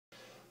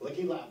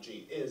Licky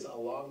Lapji is a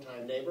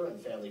longtime neighbor and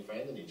family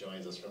friend, and he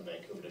joins us from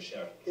Vancouver to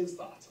share his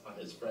thoughts on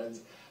his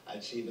friend's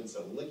achievements.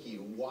 So, Licky,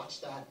 you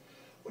watched that.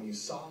 When you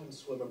saw him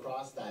swim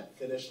across that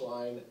finish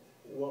line,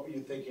 what were you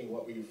thinking?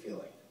 What were you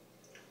feeling?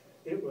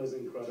 It was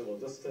incredible.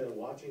 Just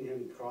watching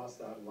him cross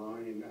that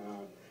line.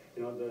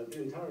 You know, the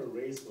entire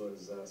race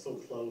was so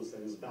close,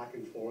 and it was back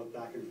and forth,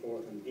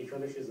 and he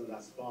finishes in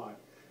that spot.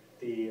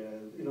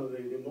 You know,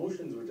 the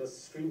emotions were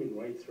just streaming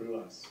right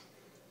through us.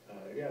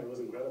 Yeah, it was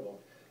incredible.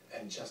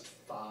 And just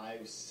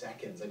 5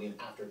 seconds. I mean,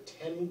 after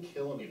 10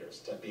 kilometers,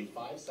 to be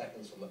 5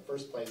 seconds from the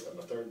first place and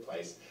the third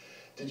place,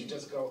 did you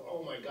just go,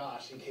 oh my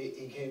gosh,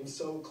 he came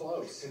so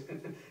close?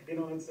 You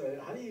know, it's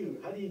how do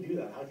you do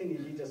that? How can you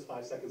be just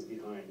 5 seconds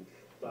behind?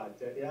 But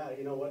yeah,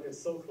 you know what?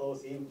 It's so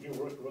close. He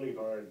worked really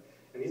hard,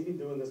 and he's been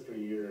doing this for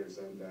years,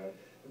 and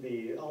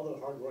all the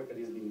hard work that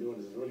he's been doing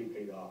has really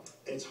paid off.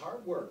 It's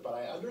hard work, but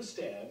I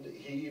understand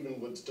he even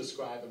would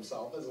describe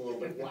himself as a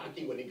little bit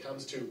wacky when it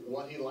comes to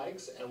what he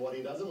likes and what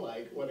he doesn't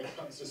like when it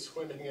comes to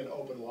swimming in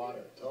open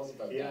water. Tell us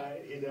about that. Yeah,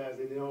 he does.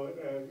 And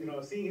you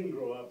know, seeing him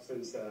grow up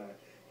since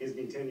he's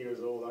been 10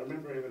 years old. I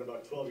remember him at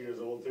about 12 years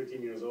old,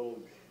 13 years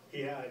old.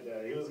 He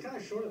was kind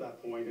of short at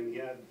that point, and he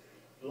had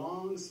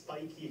long,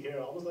 spiky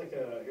hair, almost like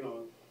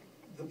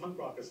the punk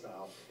rocker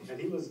style. And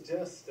he was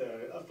just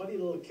a funny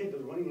little kid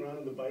running around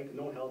on the bike,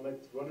 no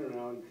helmet, running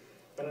around.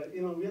 But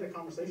you know, we had a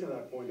conversation at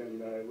that point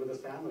and with his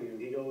family, and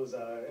he goes,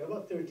 at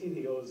about 13,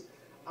 he goes,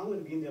 "I'm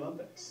going to be in the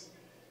Olympics."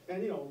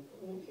 And you know,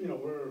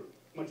 we're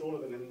much older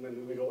than him,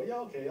 and we go, "Yeah,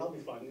 okay, that'll be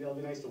fun. It'll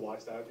be nice to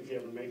watch that if you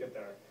ever make it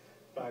there."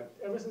 But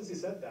ever since he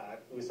said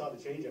that, we saw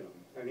the change in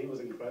him, and he was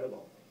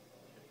incredible.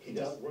 He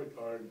just worked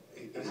hard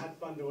and had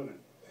fun doing it.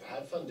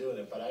 Had fun doing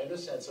it, but I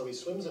understand. So he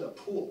swims in a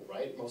pool,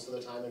 right, most of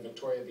the time in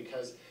Victoria,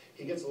 because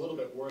he gets a little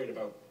bit worried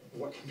about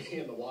what can be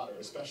in the water,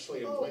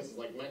 especially in places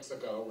like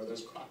Mexico where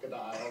there's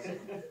crocodiles.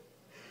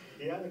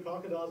 Yeah, the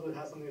crocodiles would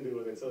have something to do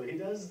with it. So he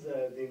does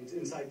the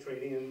inside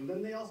training, and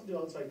then they also do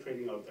outside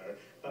training out there.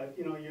 But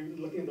you know, you're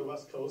looking at the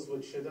West Coast,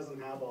 which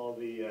doesn't have all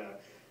the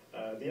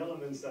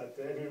elements that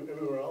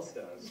everywhere else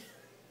does.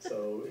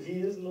 So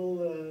he is a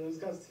little, he's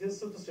got his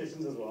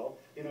superstitions as well.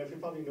 You know, if you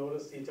probably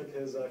noticed, he took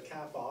his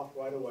cap off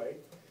right away.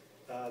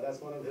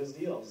 That's one of his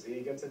deals.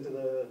 He gets into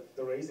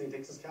the race and he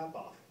takes his cap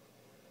off.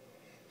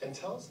 And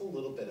tell us a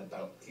little bit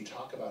about, you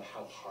talk about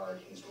how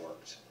hard he's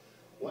worked.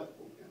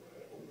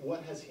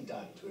 What has he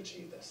done to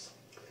achieve this?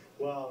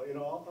 Well, you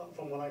know,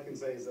 from what I can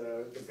say is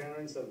the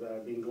parents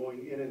have been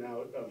going in and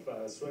out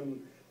of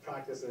swim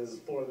practices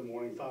 4 in the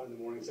morning, 5 in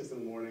the morning, 6 in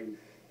the morning,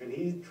 and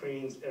he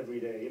trains every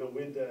day. You know,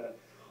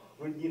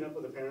 we'd meet up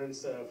with the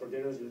parents for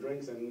dinners and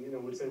drinks, and you know,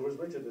 we'd say, "Where's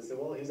Richard?" They say,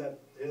 "Well, he's at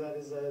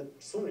his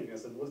swimming." I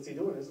said, "What's he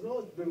doing?" He said,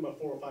 "Well, he's doing about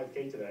 4 or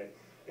 5K today,"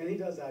 and he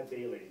does that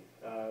daily.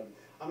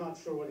 I'm not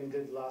sure what he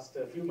did the last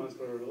few months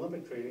for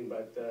Olympic training,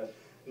 but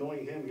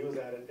knowing him, he was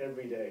at it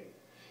every day.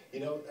 You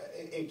know,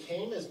 it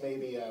came as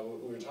maybe,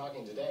 we were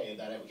talking today,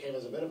 that it came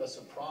as a bit of a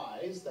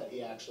surprise that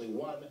he actually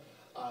won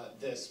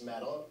this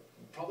medal.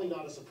 Probably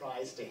not a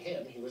surprise to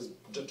him. He was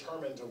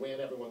determined to win.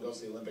 Everyone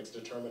goes to the Olympics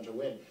determined to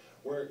win.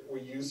 Were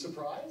you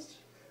surprised?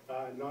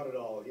 Not at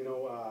all. You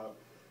know,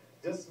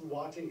 just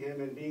watching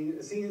him and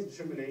seeing his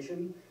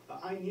determination,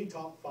 I knew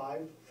top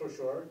 5 for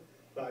sure,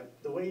 but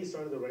the way he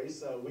started the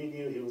race, we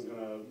knew he was going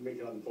to make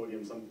it on the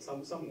podium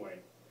some way.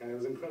 And it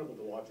was incredible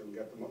to watch him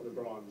get the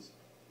bronze.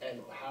 And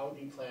how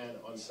do you plan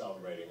on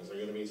celebrating? Is there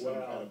going to be some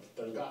kind of,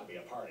 there's got to be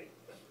a party.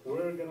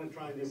 We're going to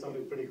try and do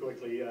something pretty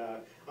quickly.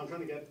 I'm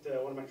trying to get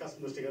one of my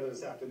customers together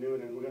this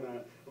afternoon, and we're going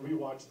to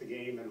rewatch the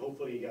game and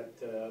hopefully get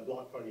a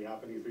block party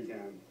happening if we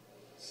can.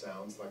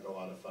 Sounds like a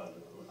lot of fun.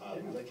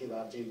 Licky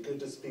Lapji, good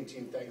to speak to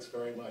you. Thanks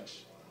very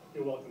much.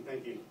 You're welcome.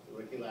 Thank you.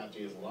 Licky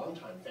Lapji is a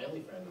longtime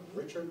family friend of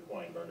Richard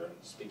Weinberger,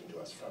 speaking to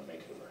us from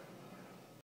Vancouver.